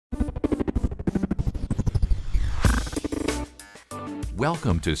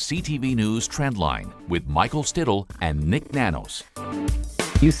Welcome to CTV News Trendline with Michael Stittle and Nick Nanos.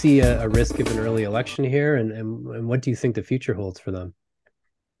 You see a risk of an early election here, and what do you think the future holds for them?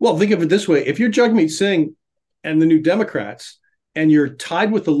 Well, think of it this way. If you're Jagmeet Singh and the New Democrats and you're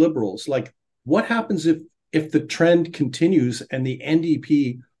tied with the Liberals, like what happens if the trend continues and the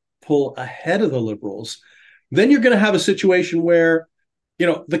NDP pull ahead of the Liberals? Then you're going to have a situation where,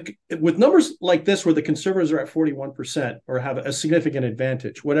 with numbers like this, where the Conservatives are at 41% or have a significant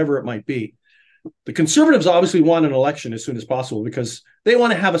advantage, whatever it might be, the Conservatives obviously want an election as soon as possible because they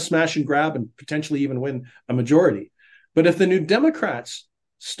want to have a smash and grab and potentially even win a majority. But if the New Democrats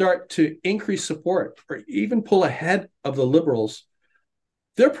start to increase support or even pull ahead of the Liberals,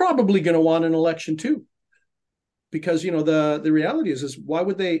 they're probably going to want an election too. Because, the reality is why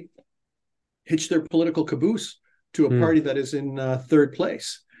would they hitch their political caboose to a party that is in third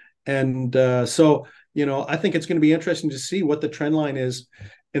place? And so I think it's going to be interesting to see what the trend line is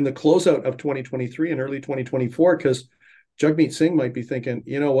in the closeout of 2023 and early 2024, because Jagmeet Singh might be thinking,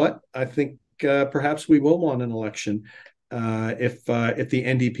 you know what, I think perhaps we will want an election if the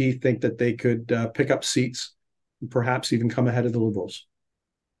NDP think that they could pick up seats and perhaps even come ahead of the Liberals.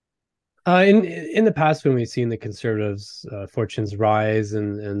 In the past, when we've seen the Conservatives' fortunes rise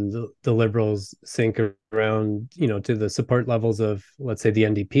and the Liberals sink around, to the support levels of, let's say, the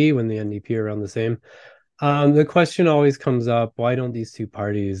NDP, when the NDP are around the same, the question always comes up: why don't these two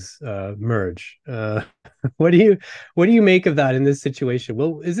parties merge? What do you make of that in this situation?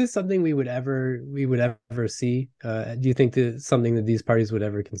 Well, is this something we would ever see? Do you think that it's something that these parties would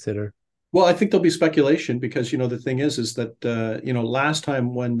ever consider? Well, I think there'll be speculation because, the thing is that, last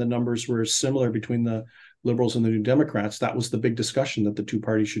time when the numbers were similar between the Liberals and the New Democrats, that was the big discussion, that the two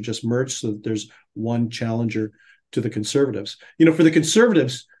parties should just merge so that there's one challenger to the Conservatives. For the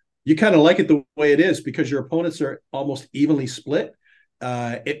Conservatives, you kind of like it the way it is because your opponents are almost evenly split.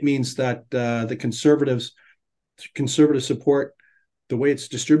 It means that the conservative support, the way it's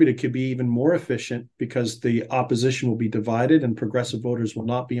distributed, could be even more efficient because the opposition will be divided and progressive voters will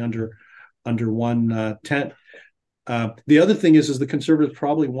not be under one tent. The other thing is the Conservatives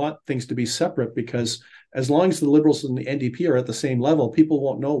probably want things to be separate because as long as the Liberals and the NDP are at the same level, people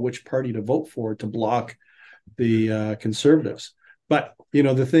won't know which party to vote for to block the Conservatives. But,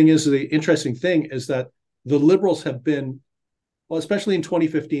 the thing is, the interesting thing is that the Liberals have been, well, especially in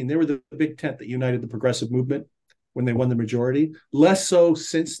 2015, they were the big tent that united the progressive movement when they won the majority. Less so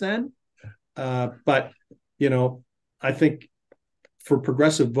since then. But, I think for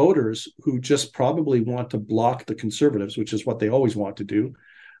progressive voters who just probably want to block the Conservatives, which is what they always want to do,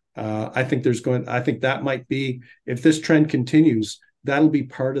 I think that might be, if this trend continues, that'll be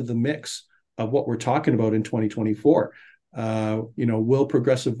part of the mix of what we're talking about in 2024. Will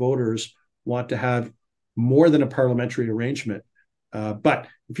progressive voters want to have more than a parliamentary arrangement? But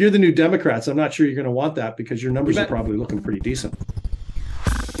if you're the New Democrats, I'm not sure you're going to want that because your numbers are probably looking pretty decent.